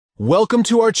Welcome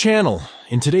to our channel.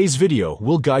 In today's video,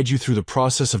 we'll guide you through the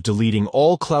process of deleting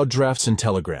all cloud drafts in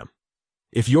Telegram.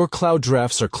 If your cloud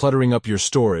drafts are cluttering up your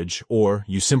storage, or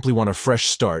you simply want a fresh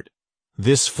start,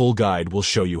 this full guide will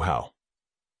show you how.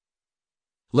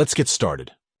 Let's get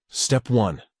started. Step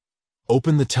 1.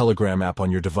 Open the Telegram app on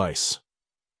your device.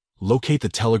 Locate the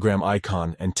Telegram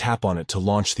icon and tap on it to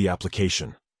launch the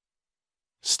application.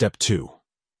 Step 2.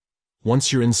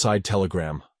 Once you're inside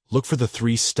Telegram, look for the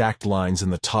 3 stacked lines in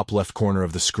the top left corner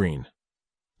of the screen.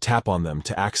 Tap on them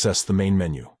to access the main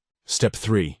menu. Step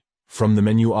 3. From the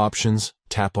menu options,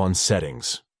 tap on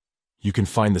Settings. You can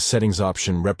find the Settings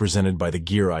option represented by the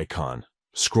gear icon.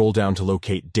 Scroll down to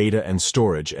locate Data and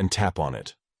Storage and tap on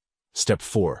it. Step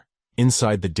 4.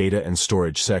 Inside the Data and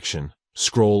Storage section,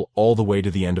 scroll all the way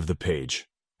to the end of the page.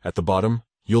 At the bottom,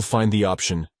 you'll find the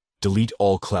option Delete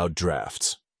All Cloud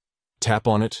Drafts. Tap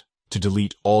on it to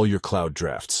delete all your cloud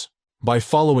drafts. By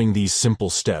following these simple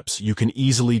steps, you can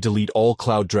easily delete all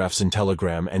cloud drafts in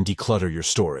Telegram and declutter your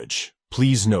storage.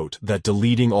 Please note that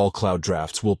deleting all cloud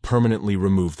drafts will permanently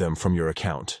remove them from your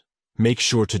account. Make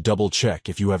sure to double-check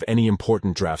if you have any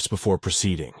important drafts before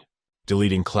proceeding.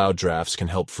 Deleting cloud drafts can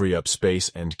help free up space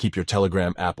and keep your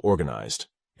Telegram app organized.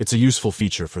 It's a useful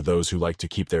feature for those who like to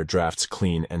keep their drafts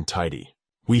clean and tidy.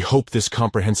 We hope this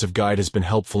comprehensive guide has been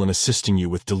helpful in assisting you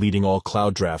with deleting all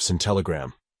cloud drafts in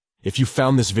Telegram. If you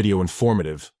found this video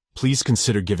informative, please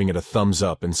consider giving it a thumbs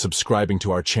up and subscribing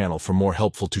to our channel for more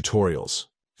helpful tutorials.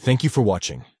 Thank you for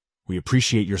watching. We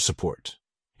appreciate your support.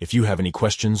 If you have any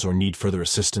questions or need further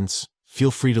assistance,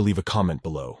 feel free to leave a comment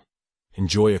below.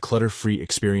 Enjoy a clutter-free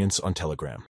experience on Telegram.